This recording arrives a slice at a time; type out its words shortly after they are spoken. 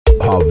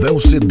Ravel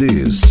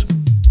CDs.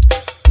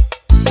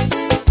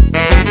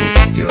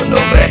 E o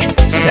número é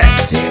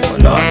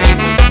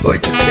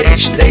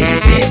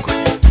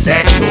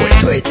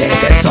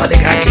 759-8335-7880. É só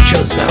ligar que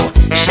tiozão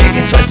chega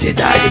em sua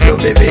cidade, viu,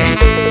 bebê?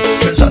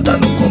 Tiozão tá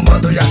no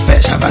comando, já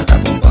fecha, vai tá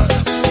bombando.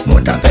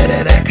 Muita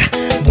perereca,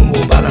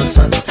 bumbum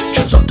balançando.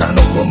 Tiozão tá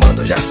no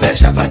comando, já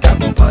fecha, vai tá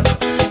bombando.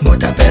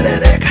 Muita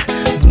perereca,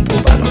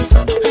 bumbum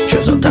balançando.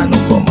 Tiozão tá no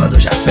comando,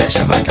 já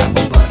fecha, vai tá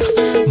bombando.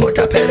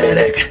 Muita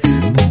perereca,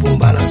 bumbum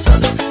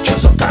balançando.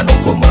 Tiozão tá no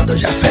comando,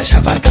 já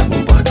fecha, vai tá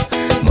bombando.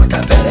 Muita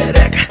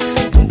perereca,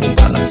 bumbum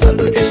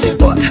balançando. Disse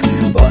bota,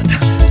 bota,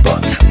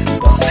 bota,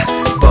 bota,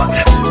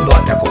 bota,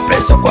 bota com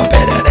pressão com a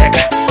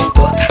perereca.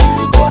 Bota,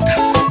 bota,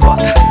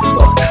 bota,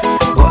 bota,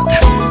 bota,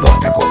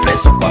 bota com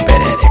pressão com a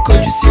perereca.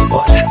 Eu disse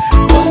bota,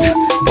 bota,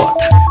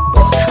 bota,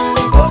 bota,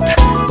 bota,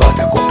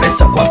 bota com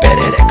pressão com a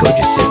perereca. Eu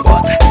disse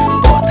bota,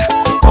 bota,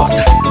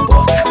 bota,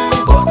 bota,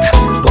 bota,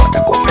 bota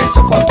com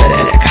pressão com a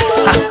perereca.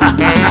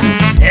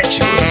 É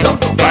tiozão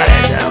do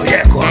paredão e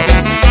é como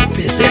o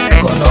Piseiro é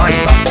com nós,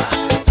 papá.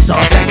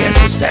 Solta que é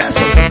sucesso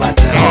do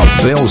patrão.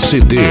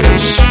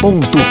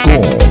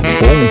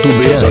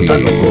 ravelcds.com.br. Tiozão tá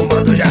no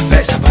comando, já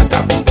fecha, vai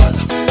tá bombando.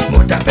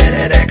 Muita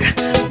perereca,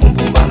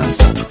 bumbum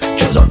balançando.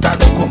 Tiozão tá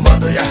no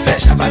comando, já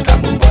fecha, vai tá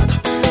bombando.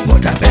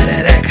 Muita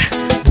perereca,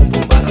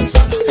 bumbum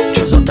balançando.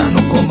 Tiozão tá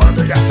no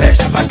comando, já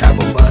fecha, vai tá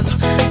bombando.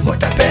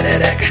 Muita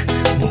perereca,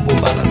 bumbum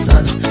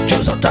balançando.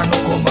 Tiozão tá no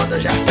comando,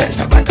 já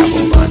fecha, vai tá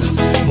bombando.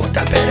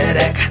 Muita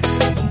perereca,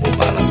 bumbum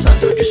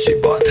balançando. Eu disse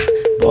bota,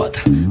 bota,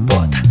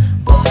 bota,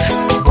 bota,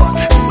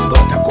 bota,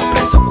 bota com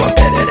pressão com a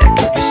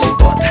perereca. Eu disse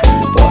bota,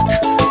 bota,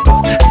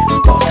 bota,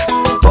 bota,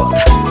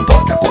 bota,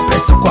 bota com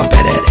pressão com a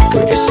perereca.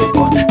 Eu disse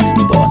bota,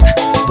 bota,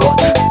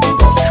 bota,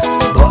 bota,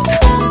 bota,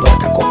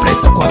 bota com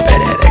pressão com a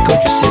perereca. Eu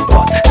disse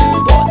bota,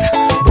 bota,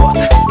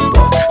 bota,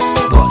 bota,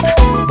 bota,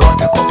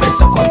 bota com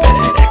pressão com a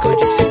perereca. Eu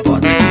disse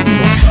bota,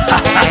 bota.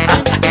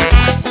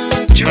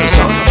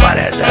 Tiozão no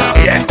paredão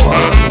e é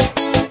como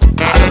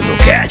Alô do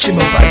Cat,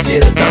 meu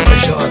parceiro, tamo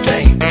junto,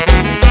 hein?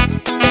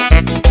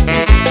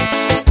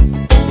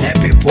 É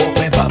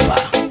pipoco, hein, papá?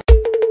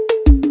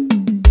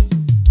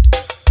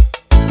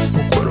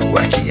 O couro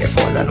aqui é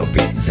foda no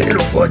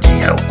piseiro,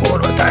 fodinha, o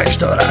couro tá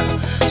estourado.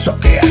 Só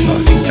que as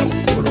novinha, o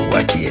couro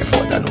aqui é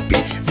foda no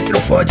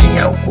piseiro,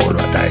 fodinha, o couro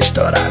tá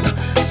estourado.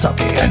 Só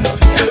que as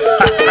novinha.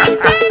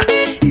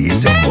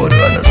 Isso o couro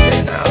eu não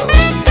sei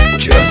não.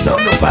 Tiozão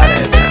do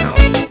paredão,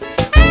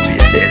 o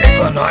piseiro é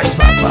com nós,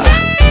 papá.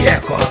 E é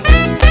como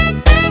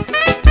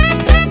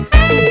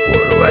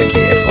aqui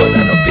é foda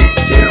no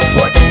piseiro,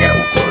 fodinha,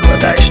 o couro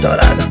tá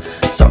estourado.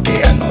 Só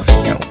que a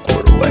novinha, o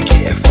couro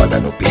aqui é foda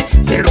no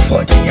piseiro,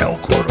 fodinha, o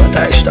couro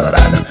tá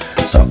estourado.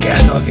 Só que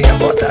as novinha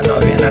bota a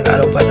novinha na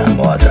garupa da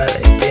moto,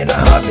 empina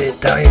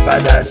rabetão e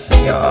faz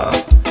assim, ó.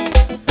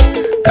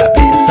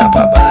 Cabeça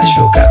pra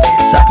baixo,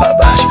 cabeça pra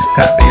baixo,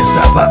 cabeça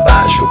pra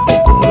baixo,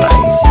 bumbum lá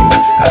em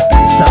cima.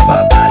 Cabeça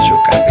pra baixo,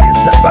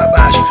 cabeça pra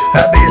baixo,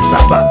 cabeça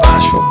pra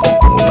baixo,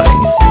 bumbum lá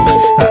em cima.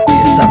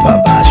 Cabeça pra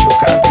baixo,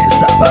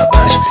 cabeça pra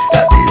baixo,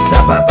 cabeça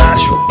pra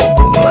baixo,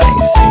 bumbum lá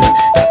em cima.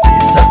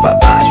 Cabeça pra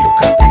baixo,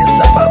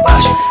 cabeça pra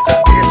baixo,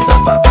 cabeça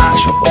pra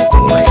baixo,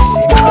 bumbum lá em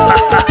cima.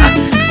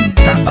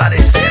 Tá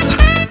parecendo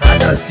a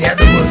dancinha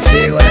do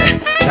morcego, né?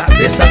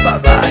 Cabeça pra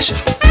baixo.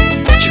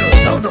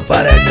 Tiozão do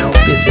paredão,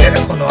 piseiro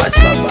é com nós,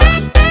 papá.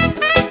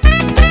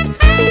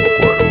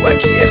 O couro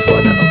aqui é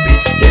foda no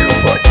piseiro,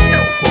 fodinha,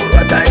 o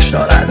couro tá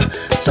estourado.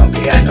 Só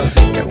que as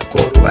novinha, o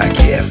couro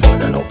aqui é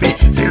foda no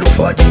piseiro,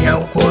 fodinha,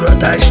 o couro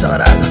tá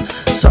estourado.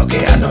 Só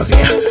que a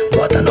novinha,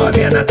 bota a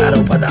novinha na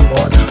garupa da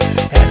moto.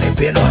 Ela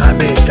empina o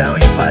rabetão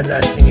e faz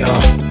assim,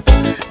 ó.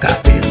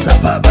 Cabeça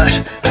pra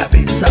baixo,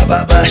 cabeça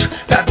pra baixo,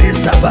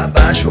 cabeça pra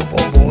baixo,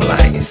 bumbum lá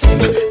em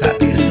cima.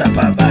 Cabeça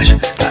pra baixo,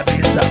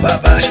 cabeça pra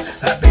baixo,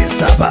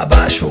 cabeça pra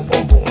baixo,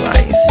 bumbum lá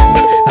em cima.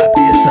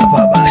 Cabeça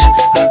pra baixo,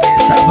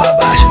 cabeça pra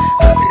baixo,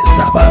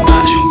 cabeça pra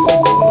baixo,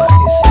 bumbum lá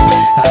em cima.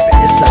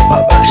 Cabeça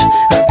pra baixo,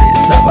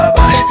 cabeça pra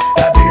baixo,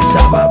 cabeça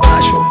pra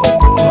baixo,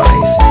 bumbum lá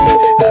em cima.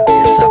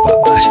 Cabeça pra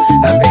baixo,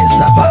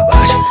 cabeça pra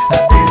baixo,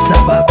 cabeça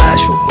pra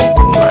baixo,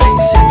 bumbum lá em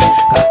cima.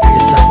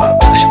 Cabeça pra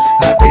baixo,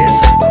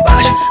 cabeça pra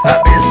baixo,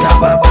 cabeça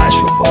pra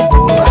baixo,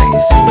 bumbum lá em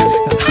cima.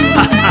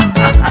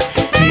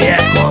 E é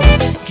como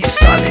que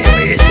só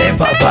deu esse, hein,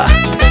 papá?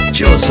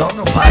 Tiozão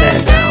no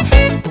paredão,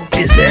 o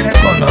piseiro é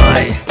com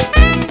nós.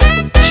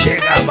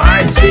 Chega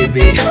mais,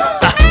 bebê.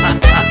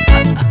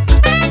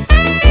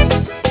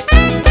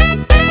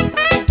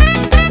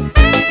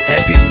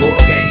 É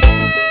pipoca, hein?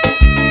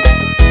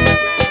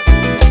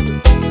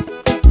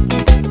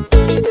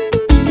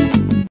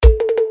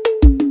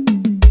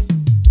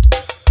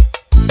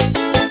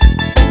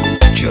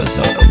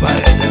 Tiozão no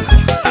paredão.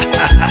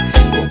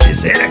 O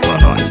piseiro é com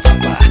nós,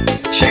 papá.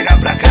 Chega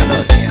pra cá,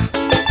 novinha.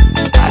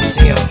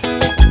 Assim, ó.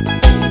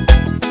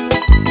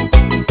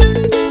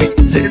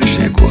 Piseiro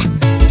chegou,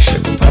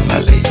 chegou pra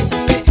valer.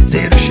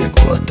 Piseiro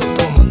chegou,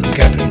 todo mundo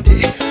quer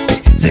aprender.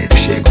 Piseiro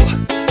chegou,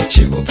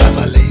 chegou pra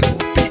valer.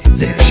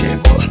 Piseiro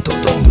chegou,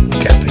 todo mundo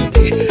quer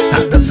aprender. A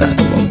dança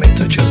do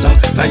momento, tiozão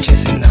vai te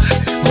ensinar.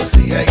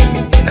 Você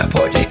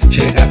pode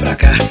chegar pra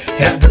cá.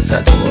 É a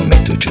dança do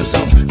momento,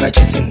 tiozão vai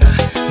te ensinar.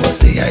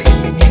 Você aí,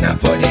 menina,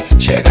 pode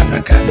chegar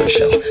pra cá. No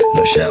chão,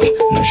 no chão,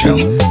 no chão,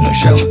 no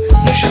chão,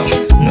 no chão,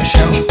 no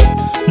chão.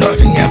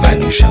 Novinha vai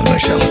no chão, no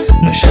chão,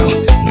 no chão,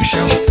 no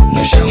chão,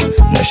 no chão,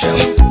 no chão,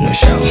 no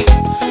chão.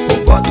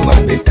 Eu boto o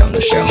rabetão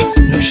no chão,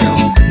 no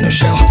chão, no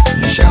chão,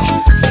 no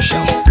chão, no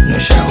chão, no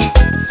chão.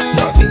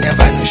 Novinha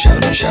vai no chão,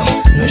 no chão,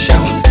 no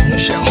chão, no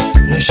chão,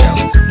 no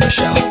chão, no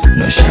chão,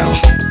 no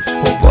chão.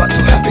 Eu boto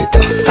o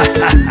rabetão.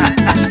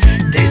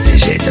 Desse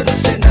jeito eu não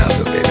sei não,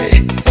 meu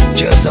bebê.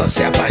 Tiozão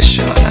se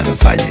apaixona, não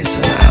faz isso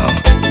não.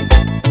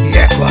 E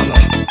é como?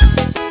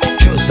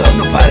 Tiozão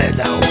no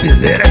paredão, o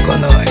piseiro é com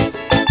nós.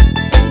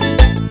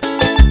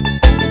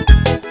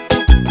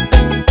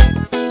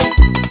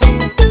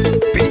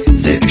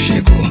 Piseiro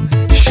chegou,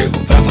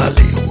 chegou pra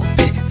valer. O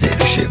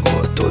piseiro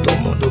chegou, todo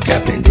mundo quer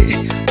aprender.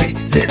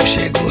 Piseiro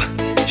chegou,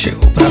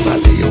 chegou pra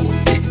valer. O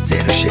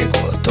piseiro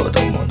chegou,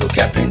 todo mundo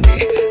quer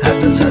aprender. A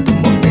dança do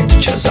momento,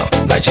 tiozão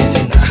vai te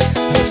ensinar.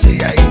 Você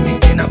aí,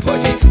 menina,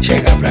 pode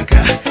chegar pra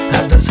cá.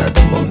 A dança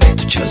do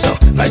momento, tiozão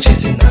vai te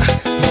ensinar.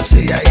 Você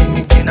aí,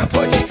 menina,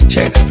 pode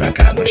chegar pra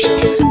cá. No chão,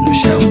 no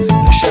chão,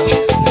 no chão,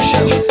 no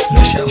chão,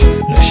 no chão,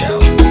 no chão.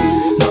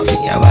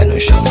 Novinha vai no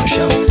chão, no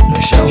chão,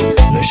 no chão,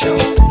 no chão,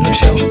 no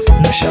chão,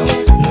 no chão,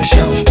 no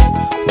chão.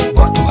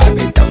 Bota o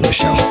rabetão no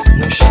chão,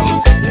 no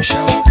chão, no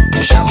chão,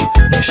 no chão,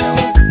 no chão,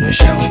 no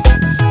chão.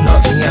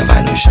 Novinha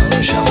vai no chão,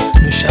 no chão,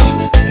 no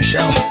chão, no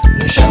chão,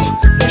 no chão,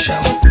 no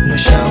chão, no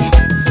chão.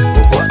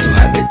 Bota o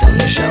rabetão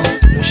no chão,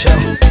 no chão,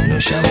 no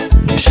chão,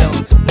 no chão,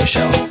 no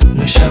chão,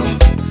 no chão.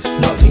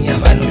 Novinha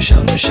vai no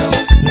chão, no chão,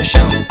 no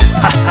chão.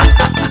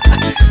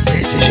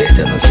 Desse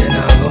jeito eu não sei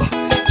não.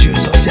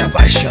 Tiozão se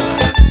apaixona.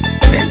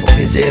 Vem pro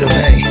piseiro,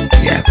 vem.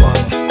 E é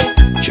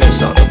como?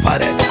 Tiozão no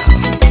paredão.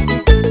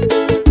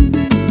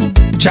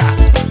 Tchau.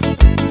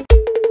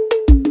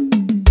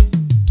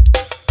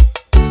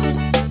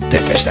 Tem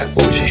festa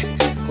hoje,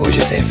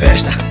 hoje tem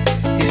festa.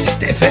 E se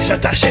tem festa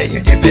tá cheio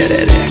de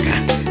perereca.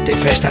 Tem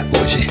festa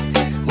hoje,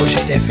 hoje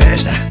tem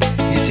festa.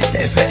 E se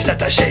tem festa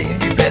tá cheio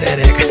de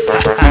perereca.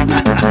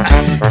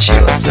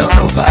 Tiozão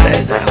no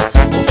paredão,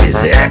 o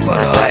piseiro é com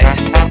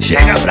nós.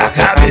 Chega pra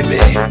cá, bebê,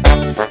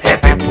 é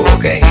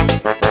pipoca, hein?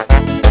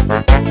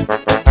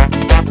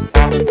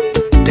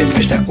 Tem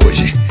festa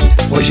hoje,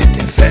 hoje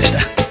tem festa.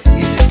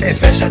 E se tem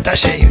festa tá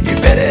cheio de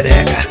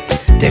perereca.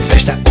 Tem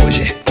festa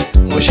hoje,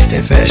 hoje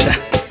tem festa.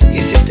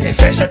 E se tem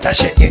festa tá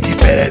cheio de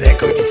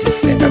perereca. Eu disse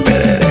senta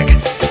perereca,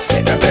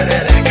 senta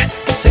perereca,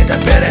 senta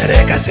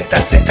perereca,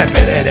 senta, senta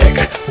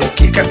perereca. O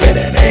quica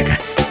perereca,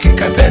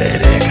 quica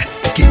perereca,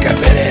 quica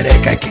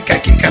perereca, quica,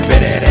 quica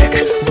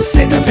perereca. O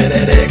senta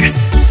perereca,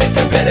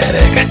 senta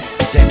perereca,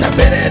 senta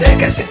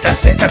perereca, senta,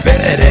 senta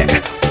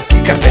perereca. O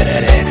quica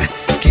perereca,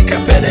 quica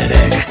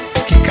perereca,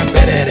 quica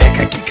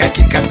perereca, quica,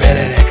 quica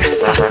perereca.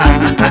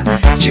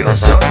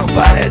 Tiozão no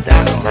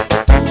paredão.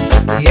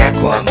 E é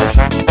como?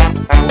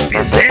 O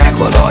piseiro é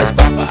com nós,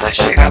 papá.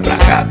 Chega pra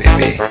cá,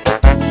 bebê.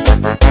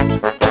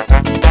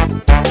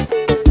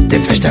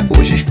 Tem festa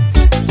hoje,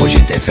 hoje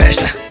tem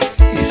festa.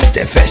 E se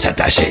tem festa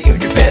tá cheio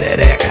de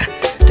perereca.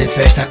 Tem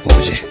festa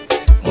hoje,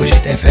 hoje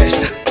tem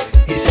festa.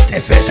 E se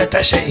tem festa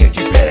tá cheio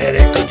de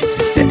perereca. Eu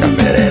disse senta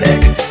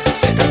perereca,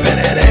 senta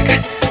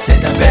perereca,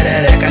 senta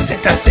perereca,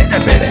 senta, senta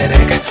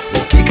perereca. O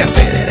quica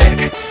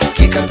perereca,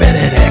 quica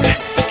perereca,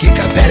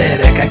 quica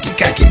perereca,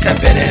 quica, quica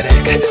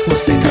perereca. O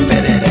senta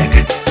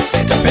perereca,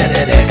 senta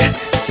perereca,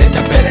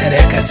 senta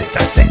perereca,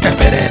 senta, senta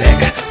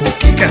perereca. O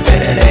quica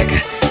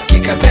perereca,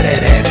 quica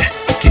perereca,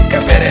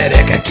 quica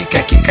perereca, quica,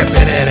 quica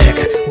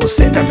perereca. O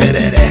senta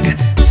perereca,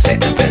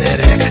 senta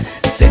perereca,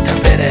 senta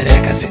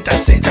perereca, senta,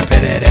 senta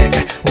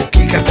perereca. O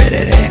quica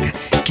perereca,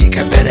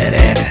 quica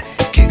perereca,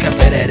 quica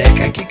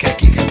perereca, quica,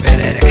 quica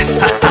perereca.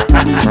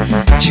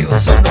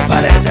 Tiozão no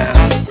paredão,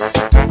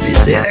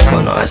 piseiro é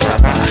com nós,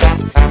 papá.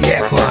 E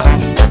é como?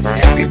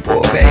 É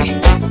pipoca, hein?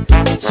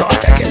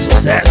 Sorte que é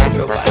sucesso,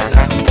 meu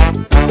patrão.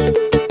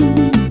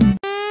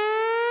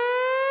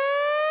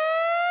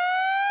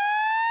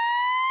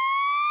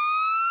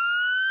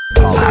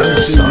 Abre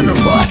o som no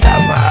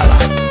porta-mala.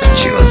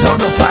 Tiozão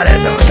no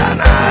paredão tá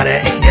na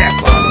área, hein? E é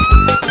como?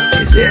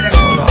 Piseiro é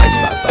com nós,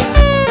 papá.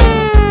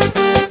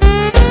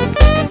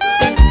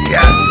 E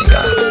assim,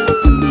 ó.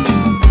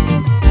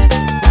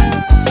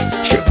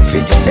 Chega o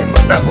fim de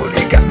semana, vou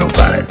ligar meu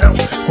paredão.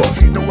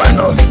 Convido a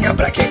novinha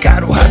pra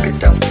quicar o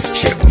rabetão.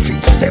 Chega o fim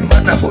de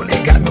semana, vou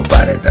ligar meu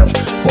paredão.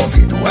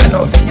 Convido a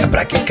novinha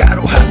pra quicar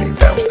o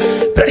rabetão.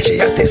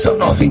 Preste atenção,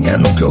 novinha,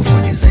 no que eu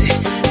vou dizer.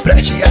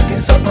 Preste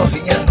atenção,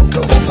 novinha, no que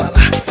eu vou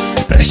falar.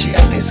 Preste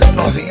atenção,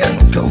 novinha,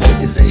 no que eu vou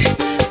dizer.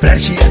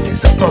 Preste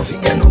atenção,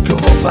 novinha, no que eu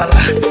vou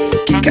falar.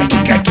 Quica,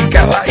 quica,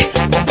 quica, vai,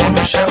 bumbum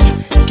no chão.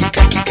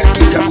 Quica, quica,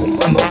 quica,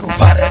 com a mão no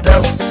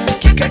paredão.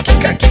 Quica,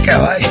 quica, quica,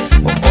 vai,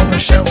 bumbum no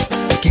chão.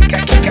 Quica,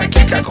 quica,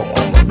 quica, com a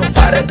mão no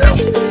paredão.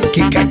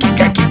 Quica,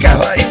 quica, quica,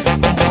 vai,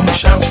 bumbum no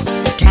chão.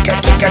 Quica,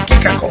 quica,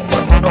 quica, com a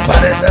mão no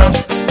paredão.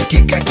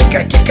 Quica,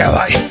 quica, quica,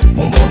 vai,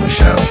 bumbum no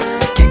chão.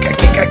 Quica,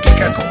 quica,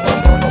 quica, com a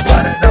mão no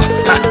paredão.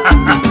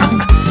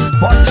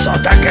 Pode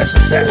soltar que é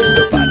sucesso,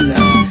 meu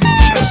padrão.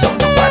 Tiozão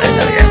no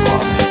paredão e é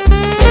como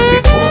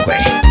pipoco,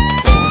 hein?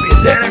 O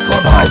Piseiro é com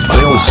nós,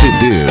 papai.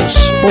 CDs.com.br.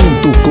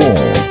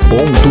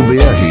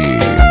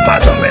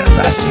 Mais ou menos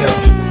assim, ó.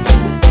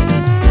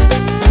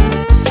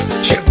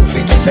 Chega o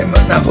fim de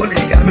semana, vou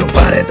ligar meu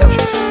paredão.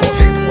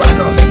 Convido a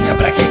novinha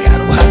pra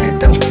quicar o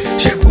rabetão.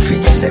 Chega o fim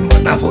de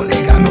semana, vou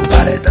ligar meu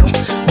paredão.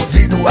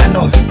 Convido a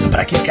novinha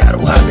pra quicar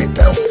o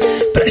rabetão.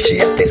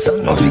 Preste atenção,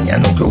 novinha,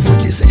 no que eu vou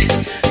dizer.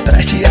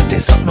 Preste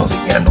atenção,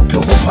 novinha, no que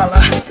eu vou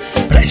falar.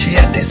 Preste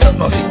atenção,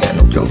 novinha,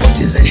 no que eu vou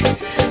dizer.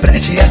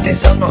 Preste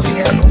atenção,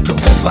 novinha, no que eu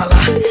vou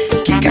falar.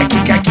 Quica,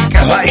 quica,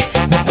 quica, vai,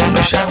 bumbum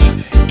no chão.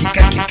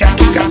 Quica, quica,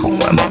 quica, com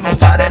a mão no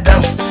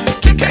paredão.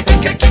 Quica,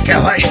 quica, quica,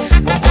 vai,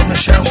 bumbum no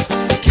chão.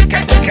 Quica,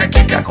 quica,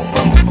 quica, com a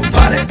mão no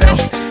paredão.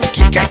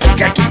 Quica,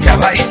 quica, quica,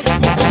 vai,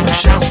 bumbum no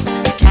chão.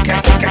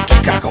 Quica, quica,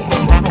 quica, com a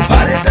mão no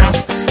paredão.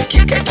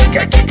 Quica,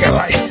 quica, quica,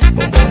 vai,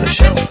 bumbum no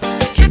chão.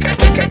 Quica,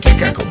 quica,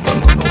 quica, com a mão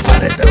no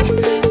paredão.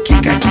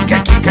 Quica, quica,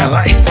 quica,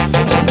 vai,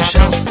 bumbum no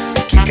chão.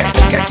 Quica,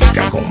 quica,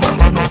 quica, com a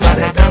mão no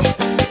paredão.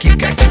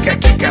 Quica, quica,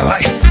 quica,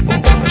 vai,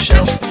 bumbum no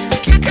chão.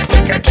 Quica,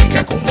 quica,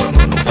 quica, com a mão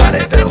no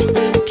paredão.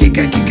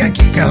 Quica, quica,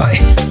 quica, vai,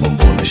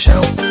 bumbum no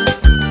chão.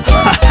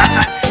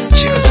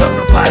 Tiozão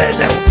no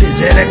paredão, o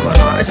Piseiro é com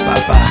nós,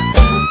 papá.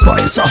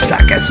 Pode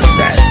soltar que é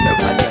sucesso, meu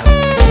padrão.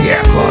 E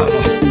é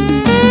como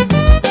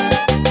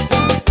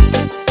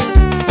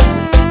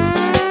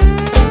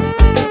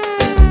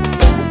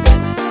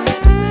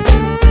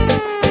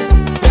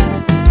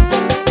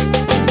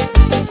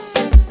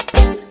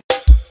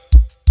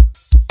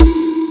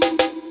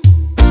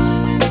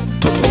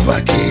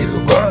vaqueiro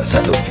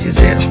gosta do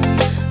piseiro,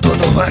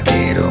 todo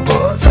vaqueiro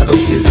gosta do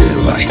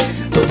piseiro, vai.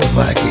 Todo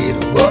vaqueiro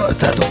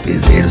gosta do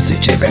piseiro. Se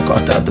tiver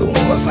cortando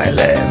uma, vai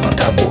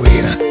levantar a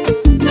poeira.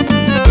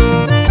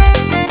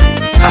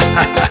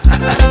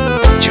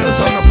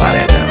 Tiozão no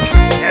paredão,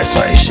 é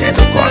só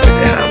enchendo o copo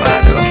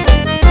derramado.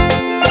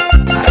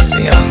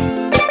 Assim, ó.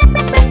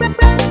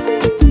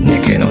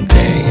 Ninguém não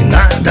tem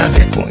nada a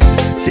ver com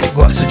isso. Se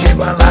gosta de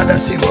balada,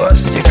 se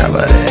gosta de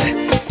cabaré.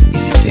 E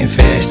se tem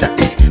festa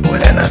e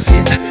mulher na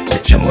fita,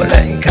 deixa a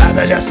mulher em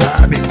casa, já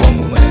sabe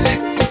como é.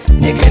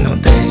 Ninguém não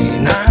tem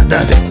nada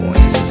a ver com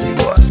isso. Se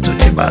gosta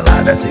de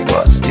balada, se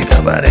gosta de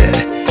cabaré.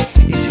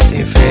 E se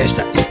tem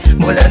festa e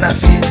mulher na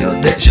fita, eu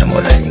deixo a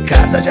mulher em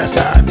casa, já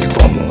sabe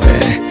como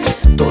é.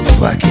 Todo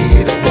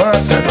vaqueiro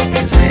gosta do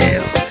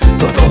piseiro.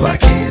 Todo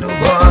vaqueiro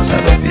gosta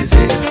do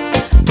piseiro.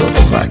 Todo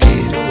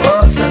vaqueiro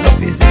gosta do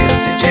piseiro.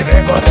 Se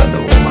tiver cortando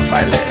uma,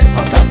 vai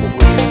levantar a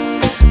poeira.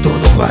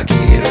 Todo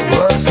vaqueiro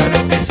gosta do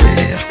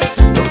piseiro.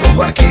 Todo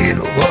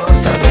vaqueiro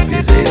gosta do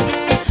piseiro.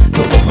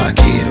 Todo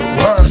vaqueiro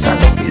gosta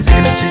do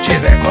piseiro. Se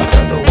tiver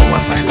cortando uma,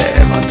 vai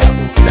levantar a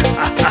poeira.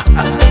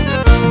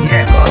 E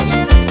é como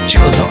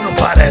tiozão no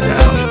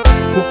paredão,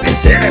 o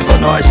Piseiro é com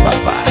nós,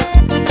 papá.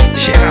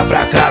 Chega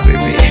pra cá,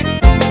 bebê.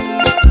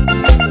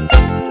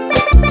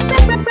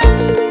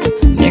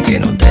 Ninguém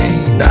não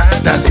tem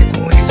nada a ver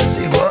com isso.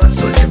 Se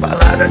gosta de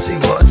balada, se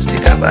gosta de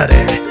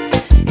cabaré.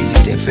 E se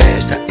tem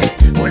festa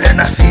e mulher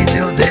na fita,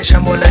 eu deixo a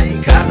mulher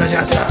em casa,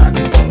 já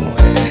sabe como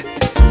é.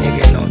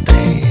 Ninguém não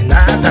tem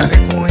nada a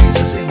ver com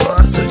isso. Se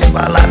gosta de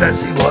balada,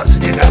 se gosta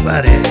de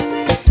cabaré.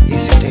 E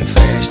se tem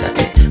festa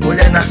e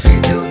mulher na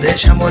fita, eu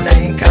deixo a mulher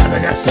em casa,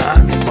 já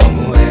sabe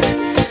como é.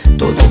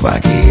 Todo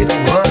vaqueiro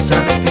gosta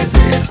do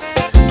piseiro.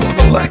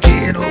 Todo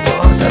vaqueiro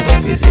gosta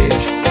do piseiro.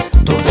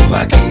 Todo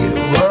vaqueiro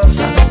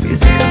gosta do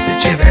piseiro. Se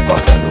tiver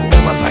cortando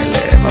uma, vai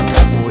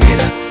levantar a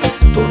poeira.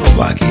 Todo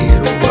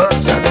vaqueiro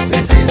gosta do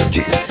piseiro,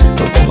 diz.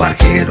 Todo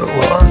vaqueiro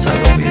gosta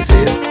do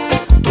piseiro.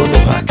 Todo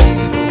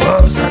vaqueiro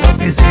gosta do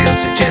piseiro.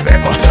 Se tiver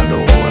cortando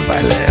uma,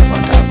 vai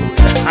levantar a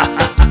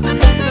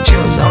poeira.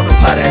 Tiozão no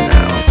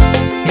paredão,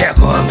 e é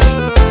como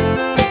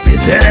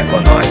Piseiro é com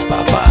nós,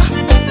 papá.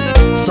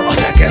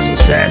 Sorte que é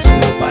sucesso,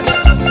 meu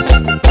padrão.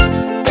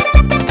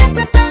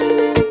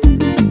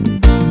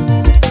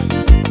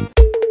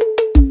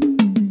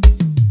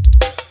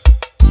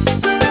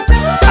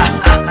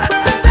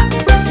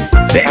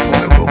 Vem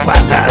comigo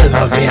quadrado,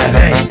 novinha,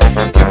 vem,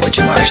 que eu vou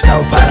te mostrar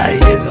o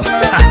paraíso.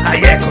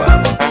 Aí é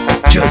como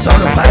tiozão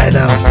no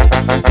paredão.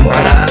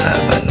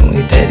 Morava no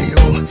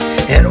interior,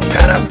 era um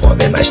cara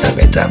pobre, mas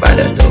também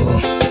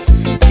trabalhador.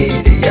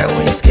 Queria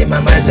um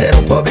esquema, mas era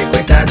um pobre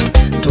coitado.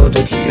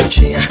 Tudo que eu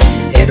tinha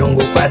era um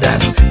gol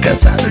quadrado.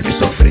 Cansado de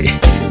sofrer,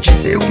 de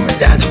ser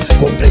humilhado,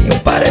 comprei um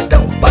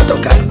paredão pra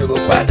tocar no meu gol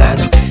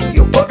quadrado.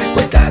 E o pobre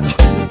coitado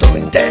do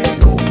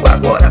interior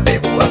agora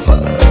pegou a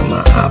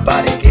fama,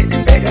 raparigueiro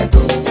e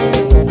pegador.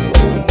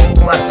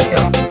 Assim,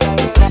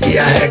 ó, e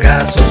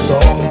arregaça o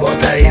som,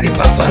 bota ele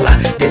pra falar.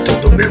 Dentro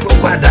do meu gol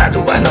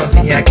quadrado, a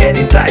novinha quer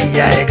entrar. E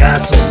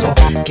arregaça o som,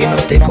 que não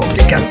tem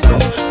complicação.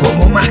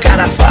 Vamos marcar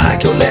a farra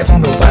que eu levo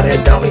meu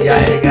paredão. E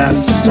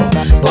arregaça o som,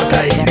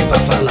 bota ele pra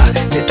falar.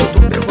 Dentro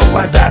do meu gol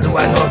quadrado,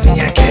 a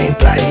novinha quer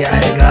entrar. E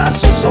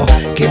arregaça o som,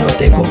 que não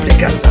tem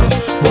complicação.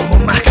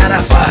 Vamos marcar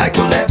a farra que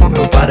eu levo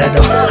meu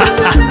paredão.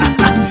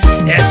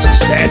 É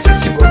sucesso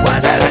esse gol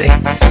quadrado,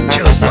 hein?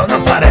 Tiozão no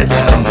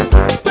paredão.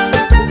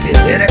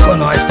 Piseiro é com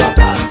nós,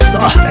 papá. Só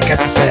que é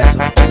sucesso.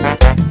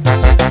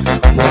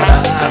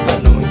 Morava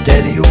no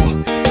interior,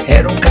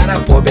 era um cara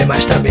pobre,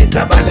 mas também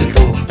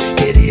trabalhador.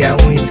 Queria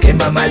um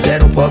esquema, mas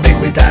era um pobre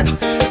coitado.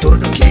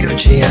 Tudo que eu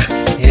tinha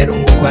era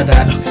um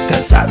quadrado.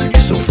 Cansado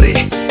de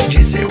sofrer,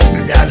 de ser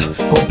humilhado,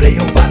 comprei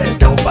um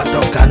paredão pra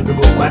tocar no meu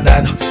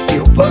quadrado. E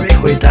o pobre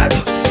coitado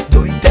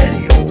do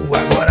interior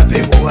agora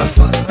pegou a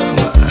fama.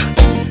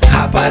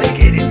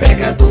 Raparigueiro e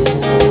pegador,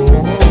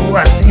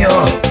 assim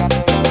ó.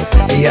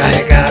 E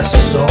arregaça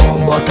o som,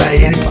 bota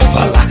ele pra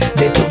falar.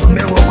 Dentro do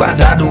meu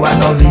quadrado a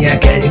novinha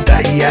quer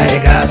entrar. E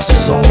arregaça o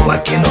som,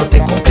 aqui não tem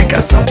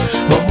complicação.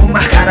 Vamos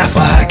marcar a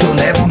farra que eu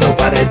levo meu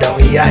paredão.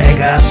 E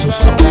arregaça o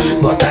som,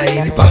 bota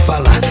ele pra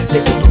falar.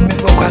 Dentro do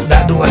meu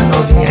quadrado a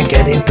novinha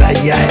quer entrar.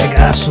 E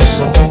arregaça o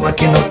som,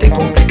 aqui não tem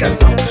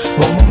complicação.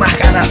 Vamos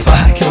marcar a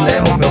farra que eu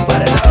levo meu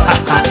paredão.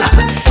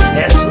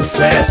 É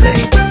sucesso,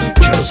 hein?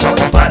 Tiozão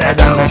no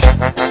paredão.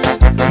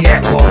 E é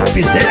com o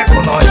Piseiro, é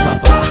com nós,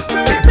 papá.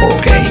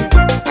 Pipoca, hein?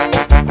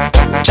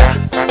 Tchá,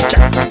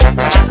 tchá,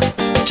 tchá,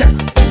 tchá,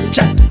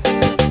 tchá.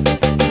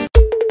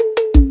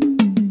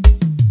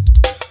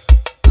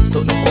 Tô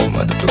no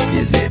comando do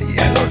Piseiro e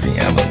as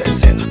novinhas vão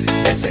descendo,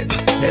 descendo,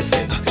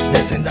 descendo,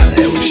 descendo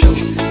até o chão.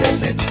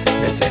 Descendo,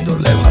 descendo,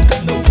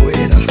 levantando o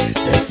poeirão.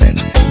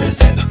 Descendo,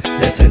 descendo,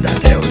 descendo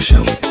até o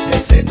chão.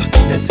 Descendo,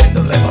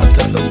 descendo,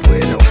 levantando o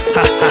poeirão.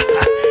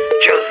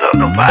 Tiozão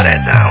no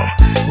paredão.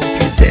 O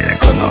Piseiro é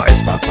com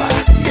nós, papá.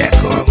 E é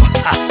como?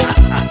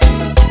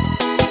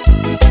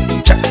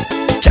 Tchá,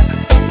 tchá,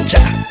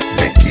 tchá.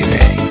 Vem que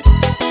vem.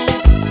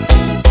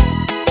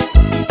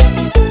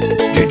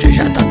 DJ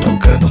já tá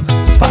tocando,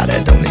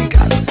 paredão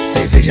ligado.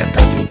 Cerveja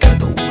tá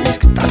trincando, o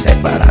uísque tá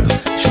separado.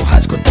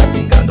 Churrasco tá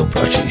pingando, o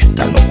protinho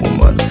tá no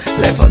comando.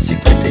 Leva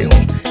 51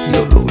 e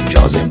o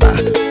Tiozão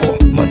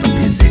comando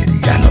Piseiro.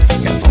 E as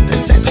novinhas vão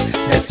descendo,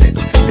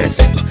 descendo,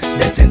 descendo,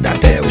 descendo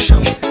até o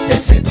chão.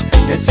 Descendo,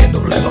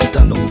 descendo,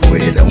 levantando o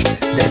poeirão.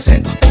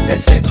 Descendo,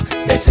 descendo,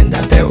 descendo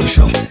até o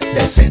chão.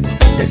 Descendo,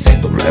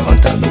 descendo,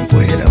 levantando o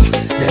poeirão.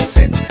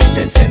 Descendo,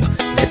 descendo,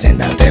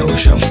 descendo até o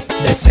chão.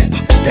 Descendo,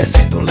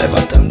 descendo,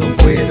 levantando o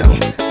poeirão.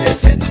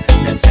 Descendo,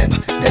 descendo,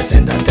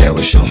 descendo até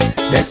o chão.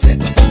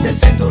 Descendo,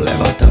 descendo,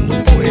 levantando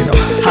o poeirão.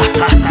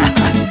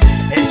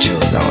 É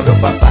tiozão, meu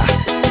papá.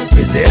 O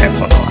Piseiro é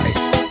com nós.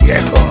 E é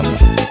como?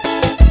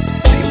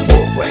 Tem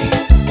pouco, hein?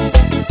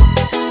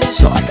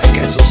 Sorte que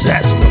é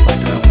sucesso, meu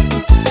patrão.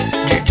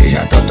 DJ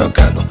já tá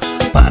tocando,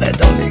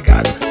 paredão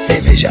ligado.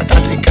 Cerveja tá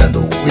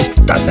trincando, o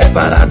uísque tá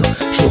separado.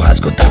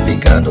 Churrasco tá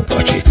pingando, o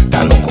pote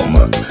tá no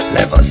comando.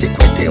 Leva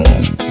 51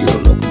 e o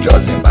louco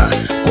Tiozão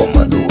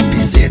comando o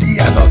Piseiro. E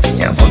as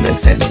novinhas vão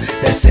descendo,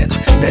 descendo,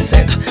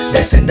 descendo,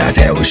 descendo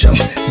até o chão.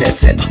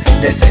 Descendo,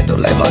 descendo,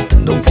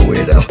 levantando o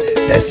poeirão.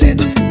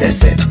 Descendo,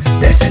 descendo,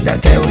 descendo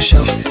até o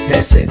chão.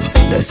 Descendo,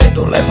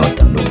 descendo,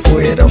 levantando o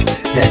poeirão.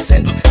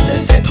 Descendo,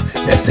 descendo,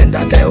 descendo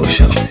até o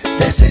chão.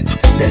 Descendo,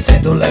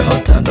 descendo,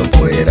 levantando o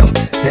poeirão.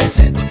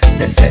 Descendo,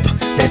 descendo,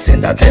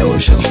 descendo até o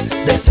chão.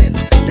 Descendo,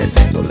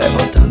 descendo,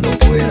 levantando o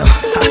poeirão.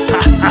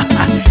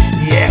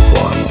 E é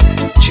como?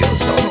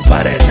 Tiozão no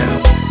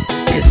paredão.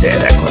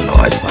 Piseiro é com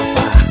nós,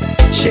 papá.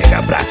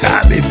 Chega pra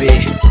cá,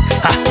 bebê.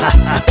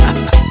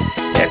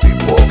 É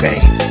pipoca,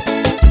 hein?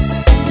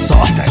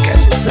 Sorte que é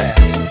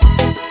sucesso.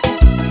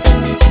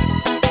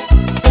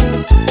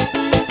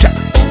 Tchá,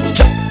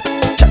 tchá,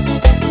 tchá,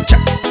 tchá.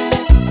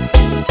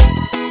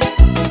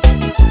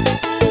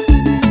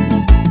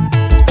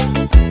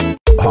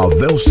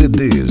 Ravel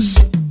CDs.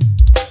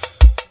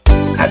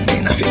 As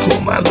mina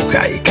ficou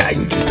maluca e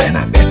caiu de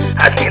perna aberta.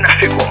 As mina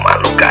ficou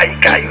maluca e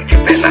caiu de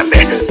perna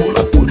aberta.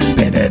 Pula, pula,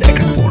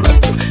 perereca, pula,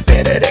 pula,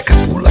 perereca,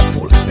 pula,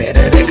 pula,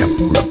 perereca,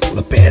 pula,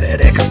 pula,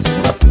 perereca,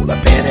 pula, pula,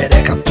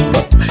 perereca,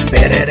 pula,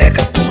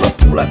 perereca, pula,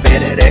 pula,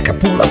 perereca,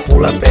 pula,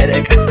 pula,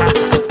 perereca.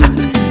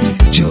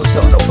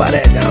 Tiozão no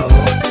paredão.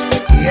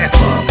 E é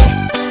como?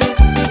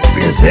 O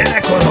Piseiro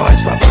é com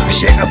nós, papá.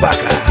 Chega pra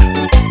cá.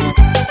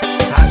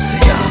 Assim,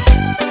 ó.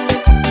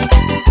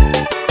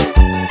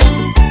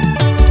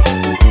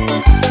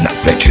 Na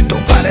frente do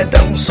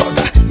paredão, só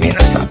dá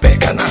mina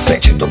sapeca. Na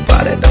frente do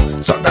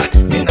paredão, só dá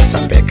mina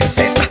sapeca.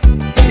 Senta,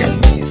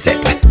 Yasmin,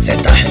 senta,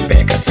 senta,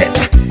 Rebeca,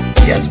 senta,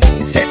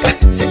 Yasmin, senta,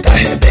 senta,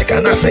 Rebeca.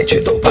 Na frente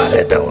do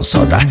paredão,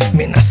 só dá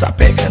mina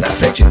sapeca. Na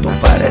frente do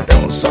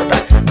paredão, só dá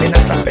mina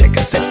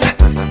sapeca. Senta,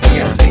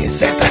 Yasmin,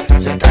 senta,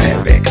 senta,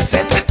 Rebeca,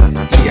 senta,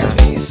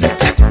 Yasmin,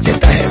 senta,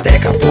 senta,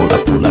 Rebeca. Pula,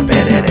 pula,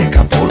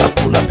 perereca, pula,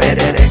 pula,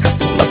 perereca,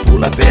 pula,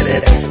 pula,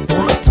 perereca,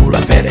 pula,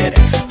 pula,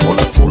 perereca,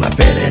 pula, pula,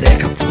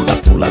 perereca, pula,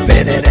 pula,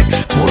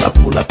 perereca, pula,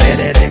 pula,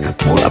 perereca,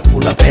 pula,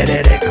 pula,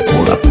 perereca,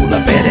 pula, pula,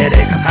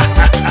 perereca.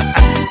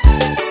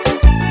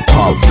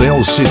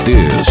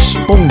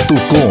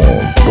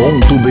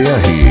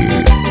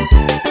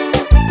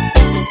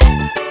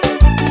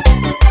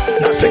 ravelcds.com.br.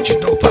 Na frente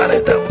do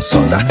paredão, só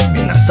dá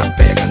mina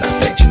sapeca. Na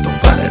frente do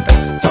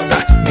paredão, só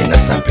dá mina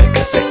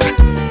sapeca. Senta,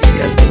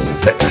 Yasmin,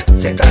 senta,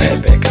 senta,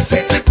 Rebeca,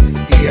 senta,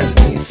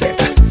 Yasmin,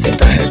 senta,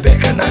 senta,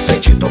 Rebeca. Na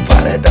frente do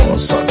paredão,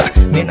 só dá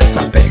mina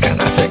sapeca.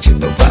 Na frente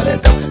do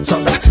paredão, só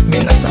dá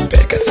mina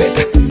sapeca.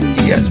 Senta,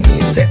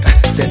 Yasmin, senta,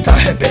 senta,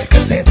 Rebeca.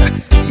 Rebeca, senta,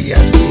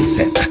 Yasmin,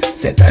 senta,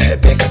 senta,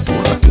 Rebeca,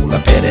 pula, pula,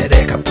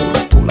 perereca, pula,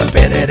 pula,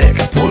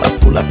 perereca, pula,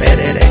 pula,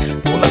 perereca,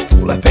 pula,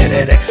 pula,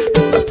 perereca,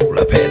 pula,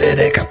 pula,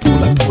 perereca,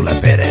 pula, pula,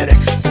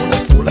 perereca, pula,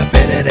 pula,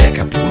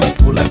 perereca, pula,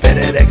 pula,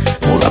 perereca,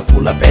 pula,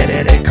 pula,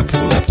 perereca,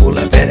 pula,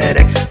 pula,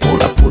 perereca,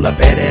 pula, pula,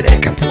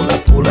 perereca, pula,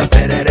 pula,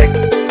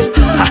 perereca.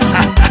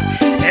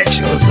 É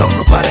tiozão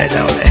no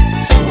paredão, né?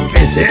 O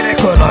piseiro é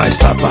com nós,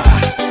 papá.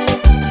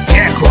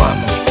 É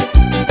como?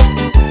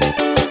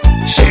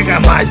 Chega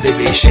mais,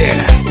 bebê,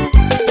 chega.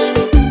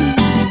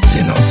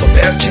 Se não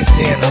souber, eu te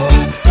ensino.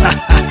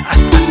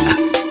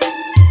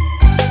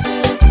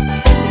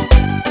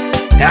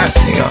 É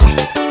assim, ó.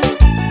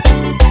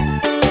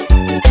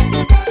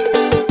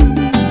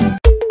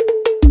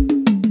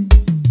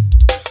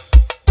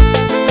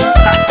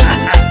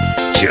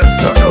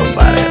 Tiozão no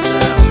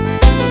paredão.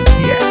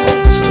 E é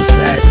como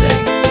sucesso, hein?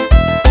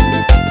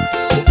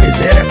 O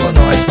piseiro é com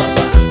nós,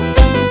 papá.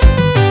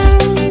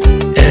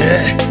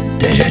 É,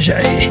 tem gente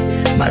aí,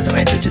 mas eu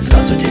entro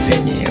descalço de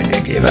fininho,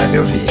 ninguém vai me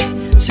ouvir.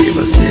 Se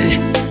você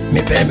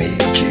me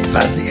permite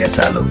fazer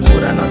essa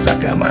loucura, nossa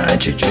cama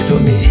antes de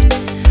dormir.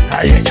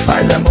 A gente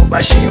faz amor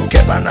baixinho, que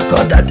é pra não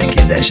acordar, tem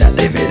que deixar a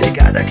TV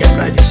ligada, que é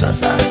pra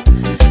disfarçar.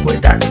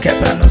 Cuidado que é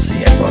pra não se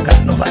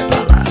empolgar, não vai pra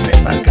lá,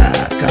 vem pra cá,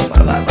 a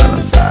cama vai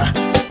balançar.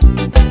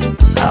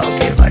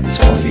 Alguém vai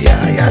desconfiar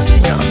e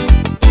assim,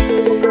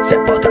 ó. Se a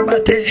porta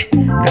bater,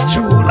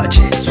 cachorro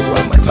latir, sua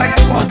mãe vai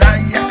acordar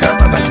e a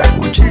cama vai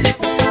sacudir.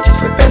 Diz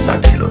foi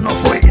pesadelo, não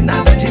foi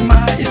nada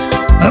demais.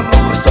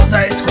 Amor gostoso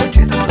é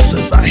escondido dos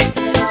seus pais.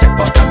 Se a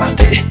porta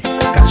bater,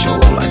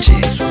 cachorro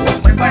latir, sua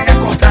mãe vai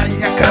acordar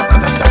e a cama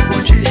vai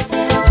sacudir.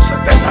 Diz foi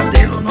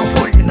pesadelo, não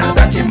foi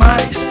nada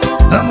demais.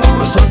 Amor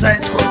gostoso é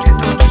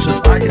escondido dos seus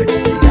pais. Eu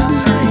disse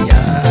ai,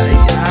 ai,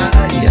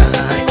 ai,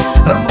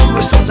 ai. Amor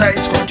gostoso é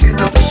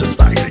escondido dos seus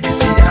pais. Eu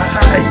disse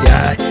ai,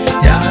 ai,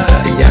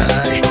 ai,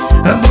 ai.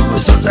 Amor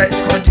gostoso é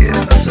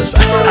escondido dos seus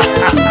pais.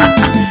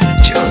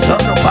 Tiozão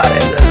no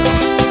paredão.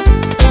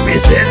 O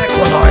piseiro é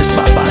com nós,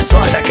 papá.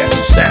 Sorte é que é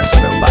sucesso,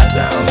 meu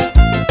patrão.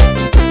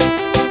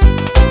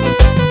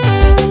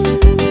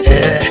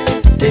 É,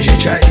 tem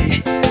gente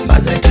aí,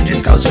 mas eu entro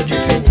descalço de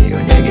fininho,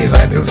 ninguém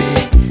vai me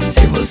ouvir.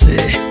 Se você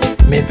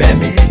me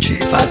permite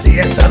fazer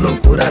essa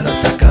loucura,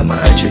 nossa cama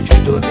antes de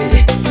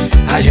dormir.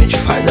 A gente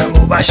faz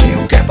amor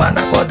baixinho, que é pra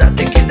não acordar,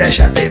 tem que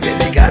deixar a TV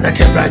ligada,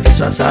 que é pra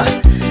disfarçar.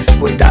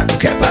 Cuidado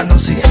que é pra não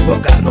se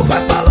empolgar, não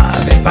vai pra lá,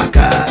 vem pra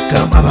cá, a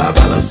cama vai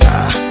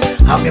balançar.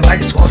 Alguém vai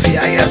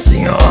desconfiar e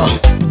assim, ó.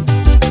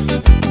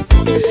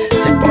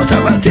 Se porta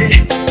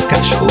bater,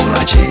 cachorro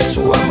latir,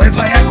 sua mãe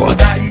vai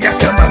acordar e a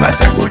cama vai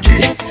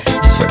sacudir.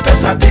 Diz foi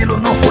pesadelo,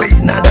 não foi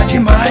nada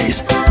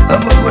demais.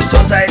 Amor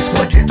gostoso é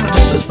escondido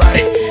dos seus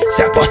pais.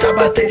 Se a porta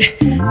bater,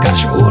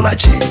 cachorro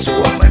latir,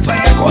 sua mãe vai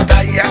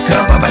acordar e a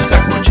cama vai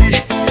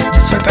sacudir.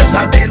 Diz foi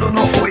pesadelo,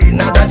 não foi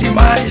nada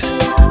demais.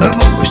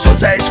 Amor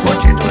gostoso é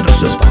escondido dos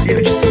seus pais.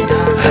 Eu disse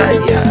ai,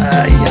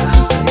 ai,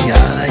 ai,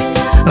 ai.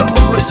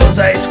 Amor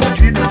gostoso é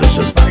escondido dos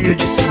seus pais. Eu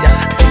disse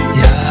ai,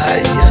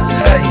 ai,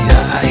 ai,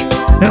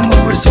 ai.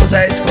 Amor gostoso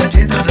é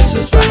escondido dos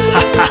seus pais.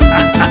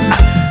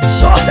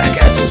 Sorte é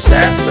que é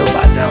sucesso, meu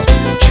patrão.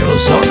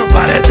 Tiozão no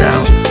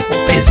paredão.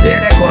 O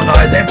piseiro é com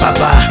nós, hein,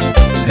 papá.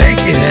 Vem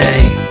que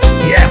vem,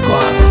 e é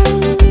como?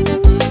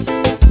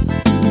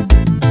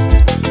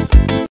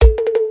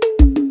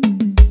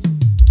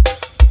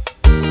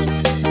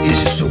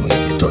 Esse swing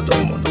que todo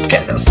mundo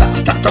quer dançar,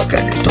 tá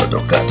tocando em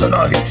todo canto,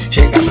 novinha,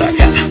 chega pra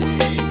cá.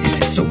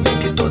 Esse swing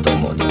que todo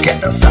mundo quer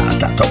dançar,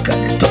 tá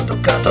tocando em todo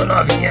canto,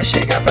 novinha,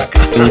 chega pra cá.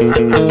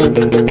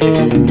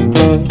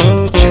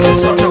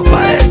 Tiozão no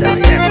paredão,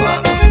 e é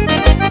como?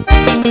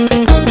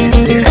 O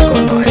piseiro é com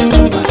nós,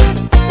 papá.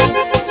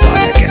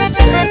 Sorte é que é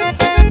sucesso.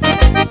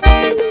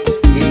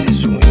 Esse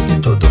swing que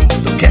todo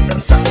mundo quer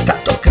dançar, tá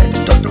tocando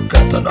em todo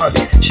canto,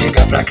 novinha,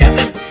 chega pra cá.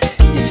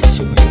 Esse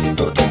swing que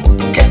todo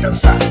mundo quer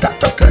dançar, tá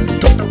tocando em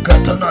todo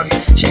canto,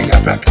 novinha, chega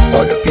pra cá.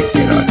 Olha o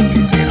piseiro, olha o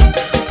piseiro,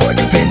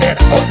 pode peneira.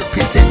 Olha o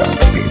piseiro,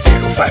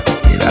 vai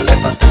poeira,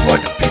 levanta.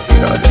 Olha o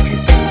piseiro,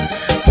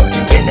 pode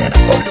peneira.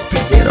 Olha o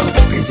piseiro,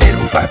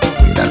 vai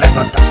poeira,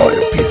 levanta. Olha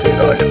o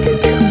piseiro,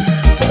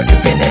 pode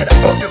peneira.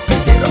 Olha o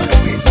piseiro,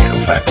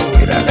 vai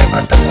poeira,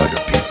 levanta. Olha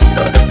o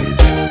piseiro,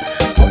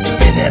 pode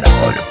peneira.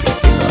 Olha o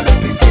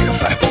piseiro,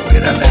 vai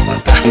poeira,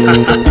 levanta.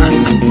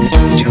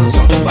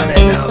 Tiozão do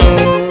paredão,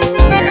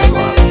 e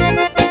agora?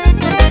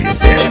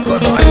 Piseiro é com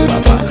nós,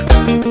 papá.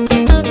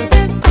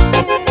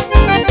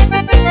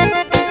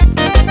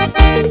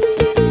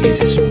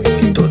 Esse swing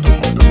que todo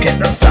mundo quer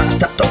dançar,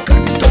 tá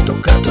tocando em todo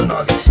canto,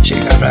 novinha,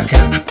 chega pra cá.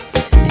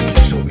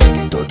 Esse swing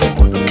que todo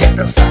mundo quer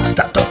dançar,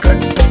 tá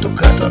tocando em todo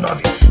canto,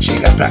 novinha,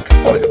 chega pra cá.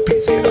 Olha o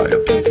piseiro,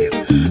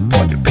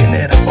 pode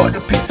peneira. Olha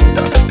o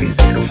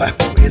piseiro, faz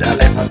poeira,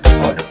 levanta.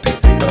 Olha o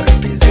piseiro,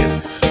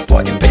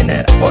 pode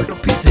peneira. Olha o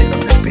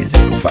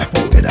piseiro, faz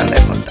poeira,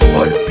 levanta.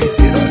 Olha o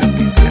piseiro,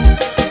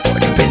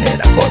 pode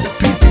peneira. Olha o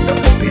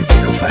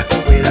piseiro, faz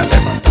poeira,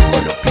 levanta.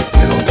 Olha o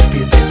piseiro,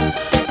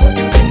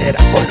 pode peneira.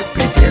 Olha o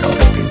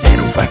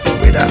piseiro, faz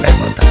poeira,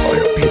 levanta.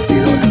 Olha o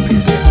piseiro,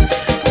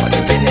 pode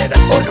peneira.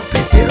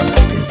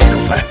 piseiro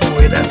faz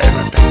poeira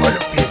levantar. Olha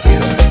o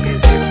piseiro,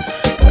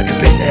 pode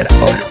peneirar.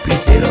 Olha o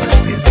piseiro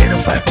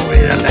faz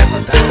poeira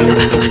levantar.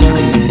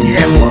 E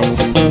é bom,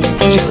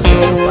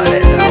 Tiozão no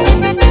paredão.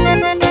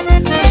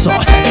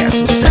 Sorte que é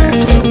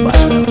sucesso, meu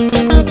patrão.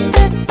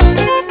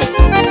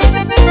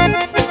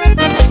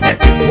 É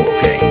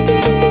pipoca, hein?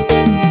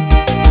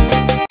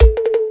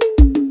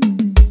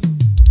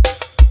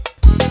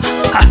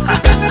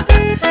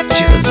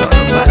 Tiozão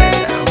no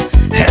paredão,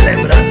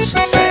 relembrando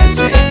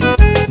sucesso, hein?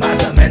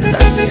 Mais ou menos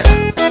assim, ó.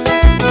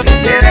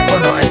 Piseiro é com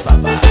nós,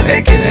 papá,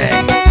 vem que vem.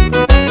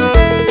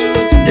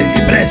 Dei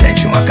de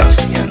presente uma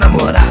calcinha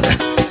namorada,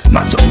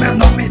 mas o meu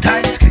nome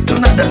tá escrito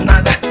na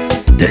danada.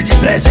 Dei de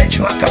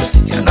presente uma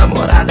calcinha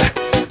namorada,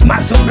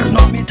 mas o meu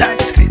nome tá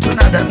escrito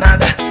na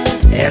danada.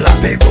 Ela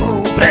pegou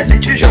o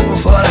presente e jogou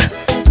fora.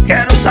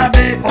 Quero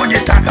saber onde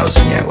tá a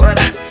calcinha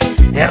agora.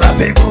 Ela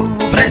pegou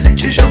o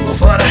presente e jogou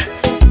fora.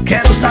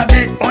 Quero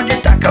saber onde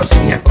tá a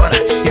calcinha agora.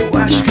 Eu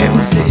acho que é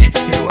você,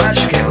 eu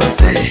acho que é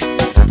você.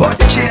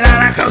 Pode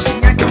tirar a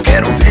calcinha que eu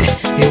quero ver.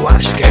 Eu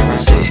acho que é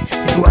você,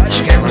 eu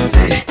acho que é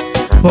você.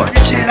 Pode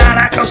tirar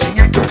a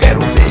calcinha que eu quero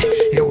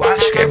ver. Eu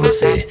acho que é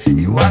você,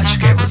 eu acho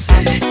que é você.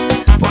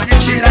 Pode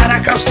tirar a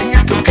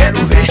calcinha que eu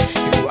quero ver.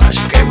 Eu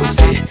acho que é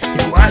você,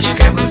 eu acho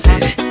que é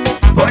você.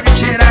 Pode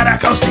tirar a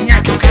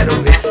calcinha que eu quero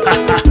ver.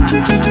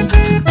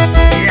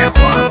 E é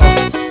como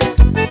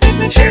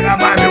chega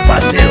mais meu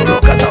parceiro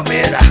Lucas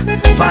Almeida,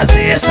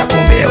 fazer essa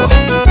comigo.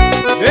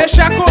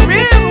 Deixa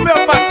comigo,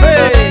 meu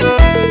parceiro.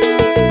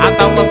 A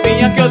tal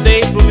calcinha que eu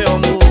dei pro meu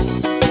amor,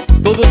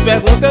 todos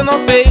perguntam, eu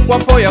não sei qual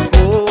foi a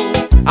cor.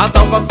 A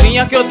tal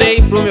calcinha que eu dei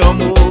pro meu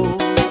amor,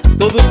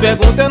 todos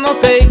perguntam, eu não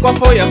sei qual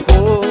foi a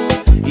cor.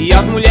 E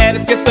as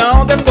mulheres que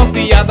estão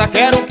desconfiadas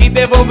querem que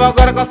devolva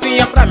agora a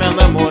calcinha pra minha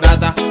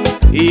namorada.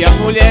 E as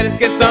mulheres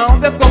que estão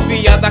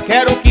desconfiadas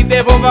querem que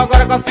devolva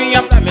agora a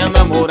calcinha pra minha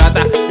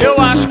namorada. Eu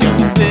acho que é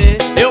você,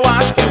 eu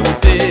acho que é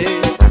você.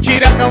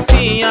 Tira a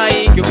calcinha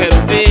aí que eu quero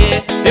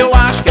ver. Eu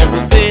acho que é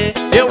você,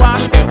 eu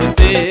acho que é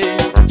você.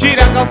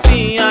 Tira a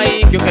calcinha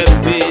aí que eu quero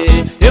ver.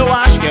 Eu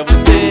acho que é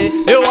você,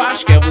 eu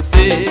acho que é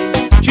você.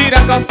 Tira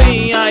a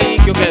calcinha aí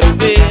que eu quero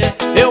ver.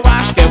 Eu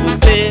acho que é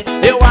você,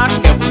 eu acho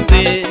que é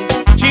você.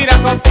 Tira a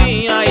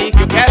calcinha aí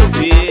que eu quero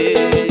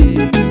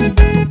ver.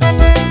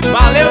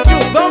 Valeu,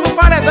 Tiozão do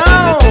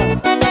Paredão.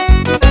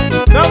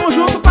 Tamo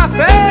junto,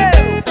 parceiro.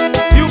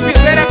 E o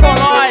piseiro é com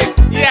nós.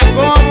 E é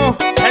como?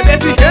 É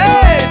desse jeito.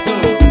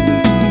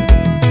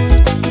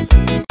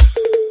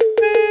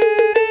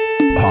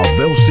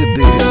 Ravel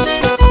CDs.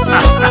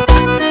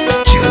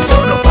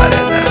 Tiozão no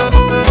paredão,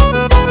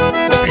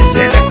 o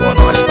piseiro é com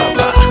nós,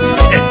 papá.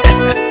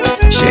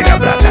 Chega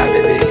pra cá,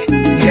 bebê.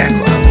 E é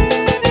como?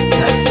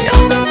 Assim, ó.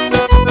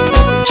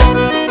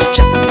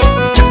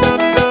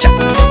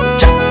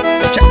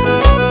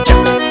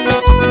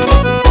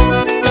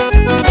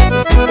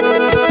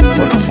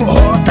 Foi no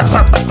forró,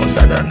 tava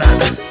bagunça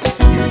danada,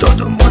 e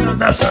todo mundo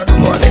dançando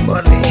mole,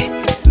 mole.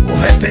 O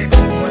véi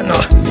pegou uma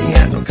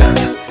novinha no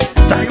canto,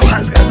 saiu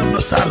rasgando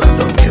no salão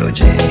do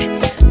miudinho.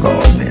 Com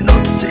os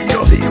minutos se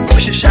ouviu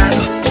cochichado,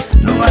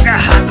 no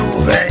agarrado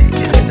o véi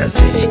dizendo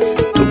assim: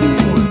 tu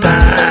tá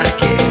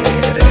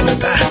querendo,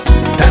 tá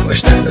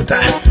gostando, tá?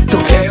 Tu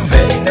quer o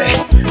véi,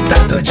 né? Tá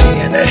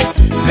todinha, né?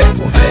 Vem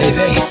pro véi,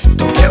 vem.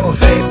 Tu quer o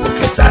véi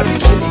porque sabe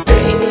que ele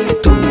tem.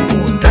 Tu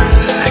tá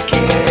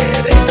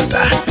querendo,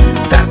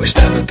 tá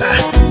gostando, tá?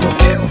 Tu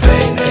quer o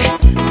véi, né?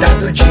 Tá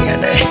todinha,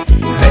 né?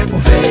 Vem pro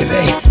véi,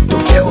 vem. Tu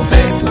quer o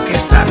véi porque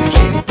sabe que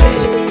ele tem.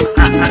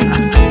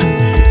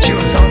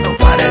 Tiozão no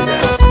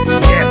paredão,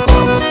 e é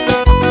como?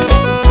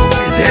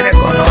 Piseiro é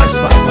com nós,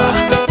 papá.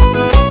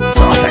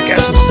 Sorte que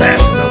é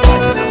sucesso, meu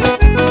patrão.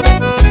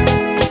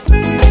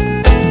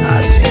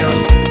 Assim, ó.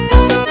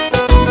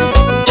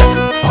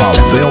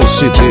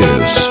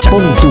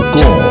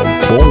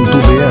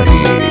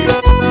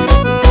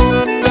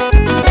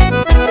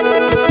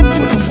 ravelcds.com.br.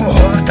 Fui no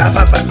forró,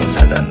 tava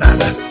bagunça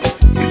danada,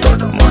 e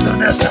todo mundo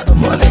dançando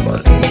mole,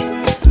 mole.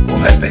 O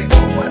véi pegou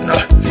uma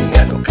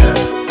novinha no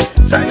canto,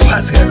 saiu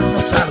rasgando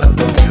no salão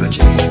do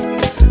miudinho.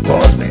 Com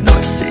os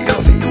minutos se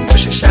ouviu um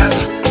cochichado,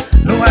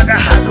 no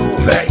agarrado o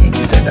véi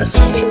dizendo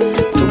assim: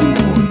 tu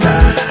tá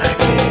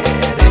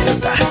querendo,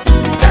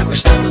 tá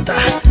gostando, tá?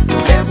 Tu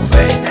quer o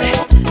véi, né?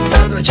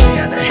 Tá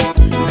doidinha, né?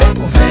 Vem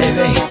pro véi,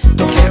 vem.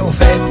 Tu quer o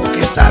véi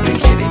porque sabe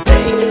que ele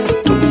tem.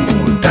 Tu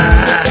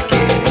tá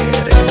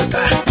querendo,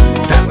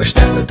 tá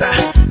gostando, tá?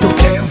 Tu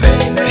quer o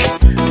véi, né?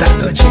 Tá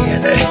doidinha,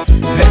 né?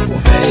 Vem pro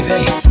véi,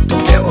 vem. Tu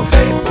quer o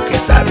véi porque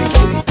sabe que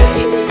ele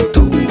tem.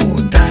 Tu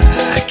tá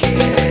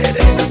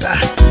querendo, tá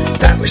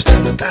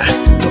gostando, tá?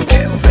 Tu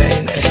quer o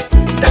véi, né?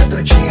 Tá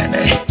doidinha,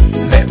 né?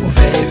 Vem pro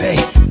véi, vem.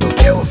 Tu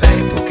quer o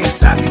véi porque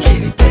sabe que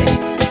ele tem.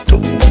 Tu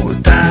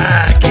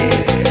tá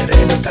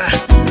querendo,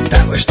 tá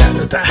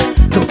gostando, tá?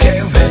 Tu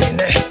quer o véi,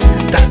 né?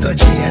 Tá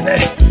doidinha, né?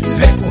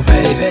 Vem pro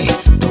véi, vem.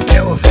 Tu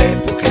quer o véi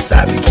porque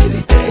sabe que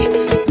ele tem.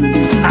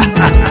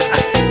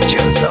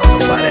 Tiozão no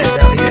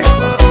paredão, e é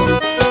como?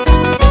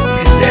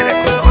 Piseiro é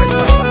com nós,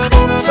 papá.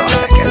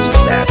 Sorte que é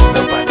sucesso,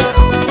 meu patrão.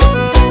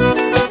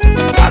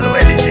 Alô,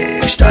 LD.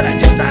 história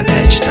de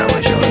planete,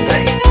 tamo junto,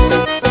 hein?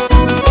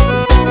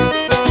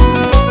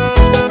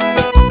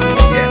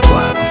 E é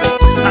claro.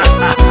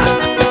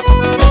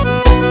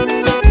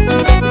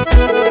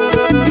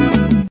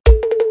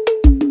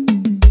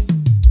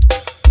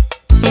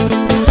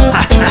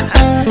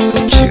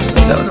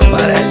 Tiozão do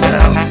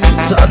Paredão,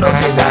 só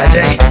novidade,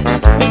 hein?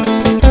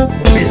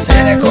 O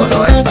Piseiro é com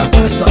nós,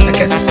 papá, solta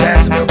que é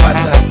sucesso, meu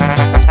patrão.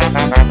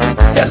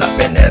 Ela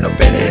peneira,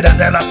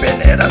 peneirando, ela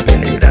peneira,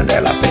 peneirando,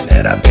 ela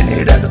peneira,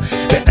 peneirando,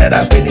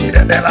 peneira,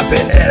 peneirando, ela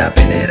peneira,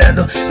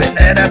 peneirando,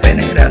 peneira,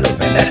 peneirando,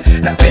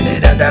 peneira,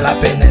 peneirando, ela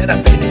peneira,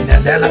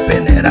 peneirando, ela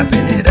peneira,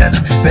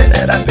 peneirando,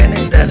 peneira,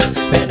 peneirando,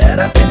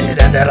 peneira,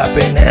 peneirando, ela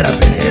peneira,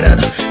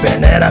 peneirando,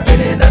 peneira,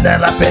 peneirando,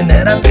 ela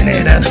peneira,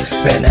 peneirando,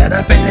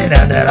 peneira,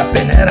 peneirando, ela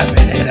peneira,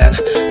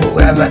 peneirando.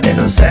 O ar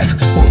batendo certo,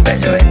 o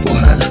médio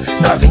empurrando,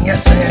 novinha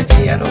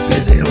assanhadinha no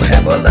piseiro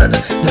rebolando.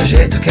 Do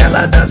jeito que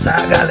ela dança,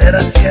 a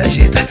galera se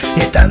agita.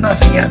 E tá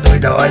novinha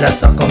doida, olha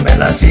só como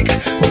ela fica.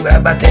 O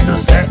ar batendo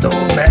certo,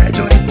 o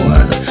médio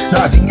empurrando,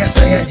 novinha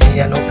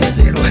assanhadinha no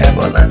piseiro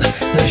rebolando.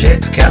 Do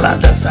jeito que ela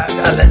dança, a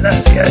galera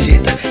se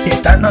agita. E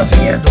tá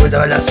novinha doida,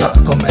 olha só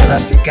como ela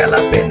fica. Ela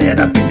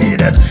peneira,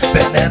 peneirando,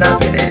 peneira,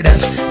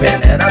 peneirando,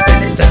 peneira,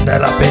 peneirando,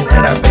 ela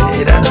peneira,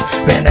 peneirando,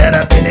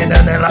 peneira,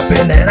 peneirando, ela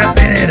peneira,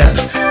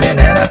 peneirando,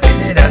 peneira,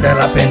 peneirando,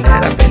 ela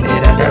peneira,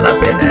 peneirando, ela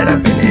peneira,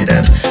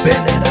 peneirando,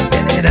 peneira,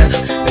 peneirando,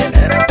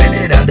 peneira,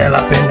 peneirando,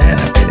 ela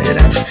peneira,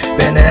 peneirando,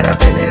 peneira,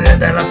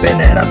 peneirando, ela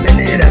peneira,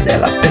 peneirando,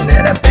 ela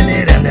peneira,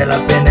 peneirando, ela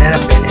peneira,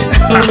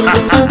 peneirando.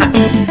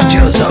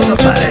 Tiozão do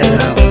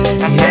Paredão,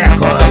 e é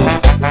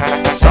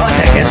como?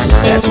 Sorte é que é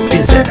sucesso, o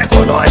Piseiro é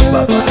com nós,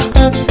 papá.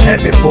 É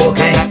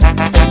pipoca, hein?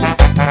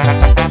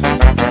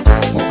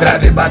 O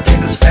grave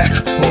batendo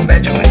certo, o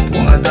médium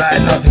empurrando, a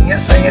novinha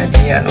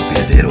assanhadinha no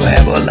piseiro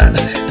rebolando.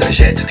 Do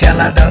jeito que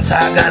ela dança,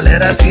 a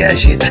galera se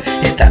agita.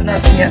 E tá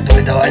novinha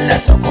doida, olha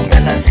só como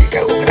ela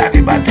fica. O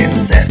grave batendo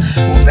certo,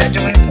 o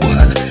médium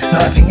empurrando,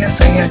 novinha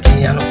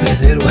assanhadinha no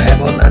piseiro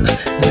rebolando.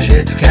 Do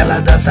jeito que ela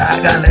dança, a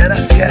galera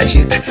se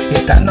agita. E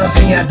tá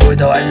novinha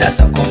doida, olha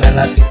só como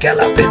ela fica.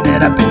 Ela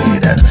peneira,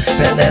 peneirando,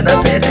 peneira,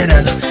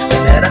 peneirando,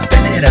 peneira,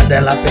 peneirando,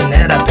 ela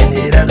peneira,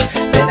 peneirando,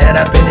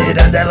 peneira,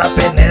 peneirando, ela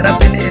peneira,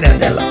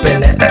 peneirando, ela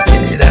peneira,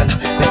 peneirando,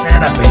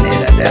 peneira,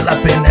 peneirando, ela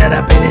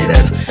peneira,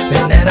 peneirando,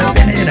 peneira,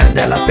 peneirando,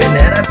 ela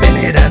peneira,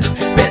 peneirando,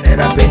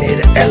 peneira,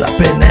 peneirando, ela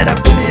peneira,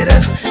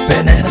 peneirando,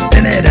 peneira,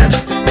 peneirando,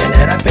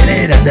 peneira,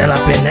 peneirando, ela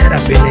peneira,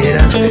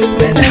 peneirando,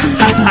 peneira.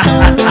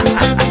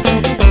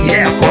 E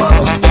é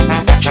como?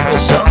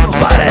 Tiozão do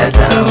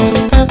Paredão,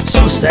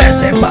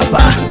 sucesso, hein,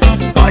 papá?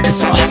 Pode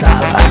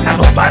soltar, larga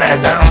no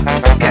paredão,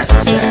 que é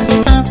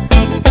sucesso.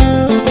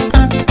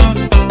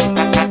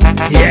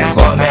 E é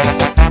como, hein?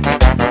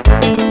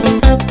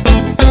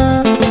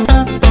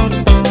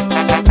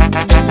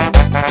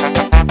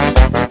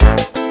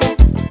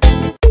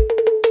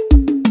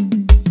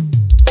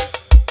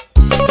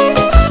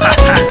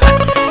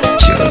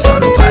 Tiozão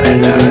do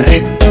Paredão,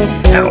 hein?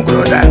 É um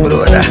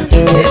gruda-gruda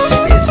nesse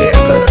piseiro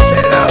que eu não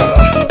sei não.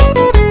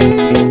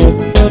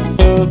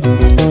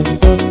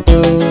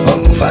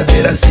 Vamos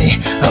fazer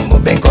assim, amor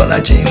bem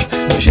coladinho,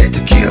 do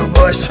jeito que eu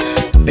gosto,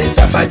 bem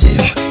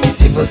safadinho. E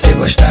se você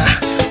gostar,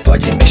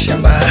 pode me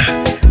chamar,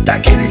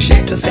 daquele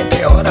jeito sem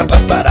ter hora pra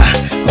parar.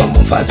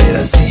 Vamos fazer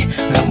assim,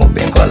 amor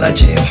bem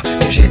coladinho,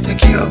 do jeito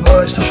que eu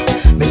gosto,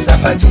 bem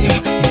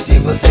safadinho. E se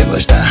você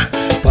gostar,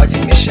 pode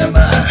me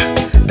chamar,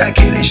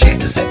 daquele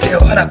jeito sem ter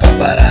hora pra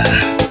parar.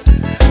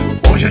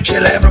 Hoje eu te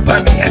levo pra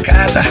minha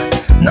casa,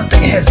 não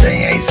tem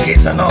resenha,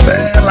 esqueça a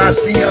novela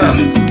assim, ó.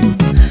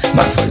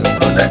 Mas foi um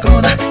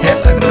gruda-gruda,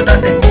 ela gruda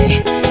em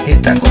mim.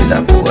 Eita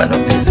coisa boa no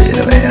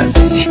piseiro é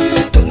assim.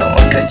 Tu não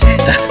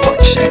acredita,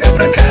 pode chegar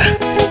pra cá,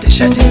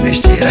 deixa de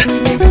besteira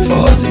e vem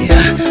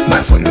forrosear.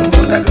 Mas foi um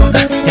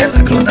gruda-gruda,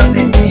 ela gruda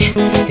em mim.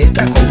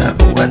 Eita coisa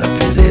boa no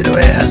piseiro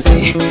é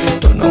assim.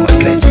 Tu não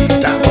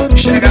acredita, pode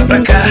chegar pra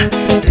cá,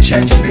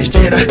 deixa de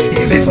besteira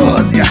e vem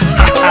forrosear.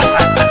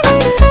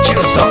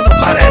 Tiozão do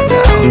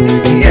Paredão,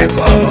 e é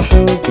como?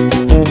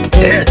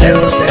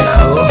 Eterno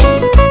Senador.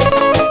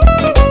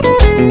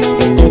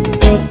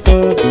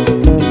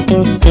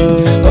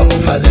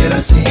 Vamos fazer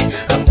assim,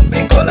 amor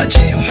bem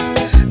coladinho,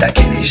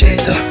 daquele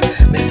jeito,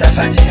 bem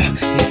safadinho.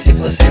 E se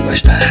você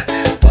gostar,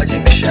 pode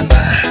me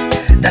chamar,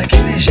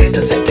 daquele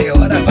jeito sem ter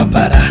hora pra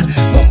parar.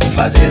 Vamos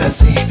fazer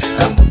assim,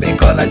 amor bem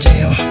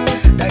coladinho,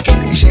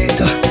 daquele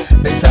jeito,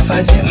 bem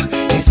safadinho.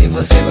 E se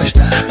você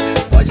gostar,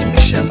 pode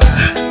me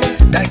chamar,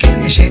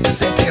 daquele jeito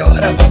sem ter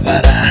hora pra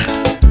parar.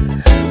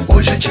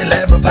 Hoje eu te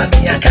levo pra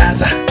minha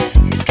casa,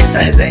 esqueça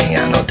a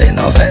resenha, não tem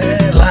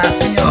novela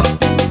assim, ó.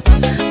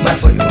 Mas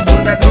foi um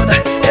gruda-gruda,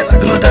 ela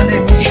gruda em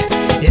mim.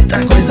 Eita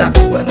coisa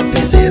boa no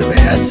piseiro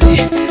é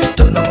assim.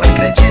 Tu não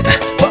acredita,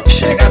 pode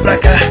chegar pra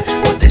cá,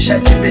 ou deixa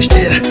de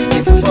besteira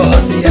e vou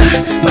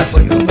forrosear. Mas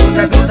foi um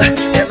gruda-gruda,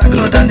 ela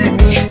gruda em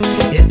mim.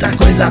 Eita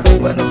coisa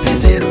boa no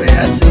piseiro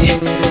é assim.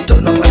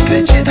 Tu não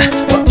acredita,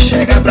 pode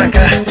chegar pra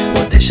cá,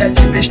 ou deixa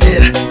de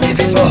besteira e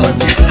vem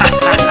forrosear.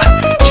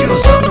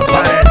 Tiozão do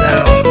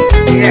Paredão,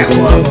 e é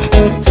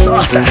como?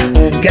 Sorta,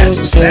 SIGA é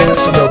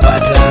sucesso, meu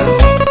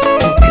patrão.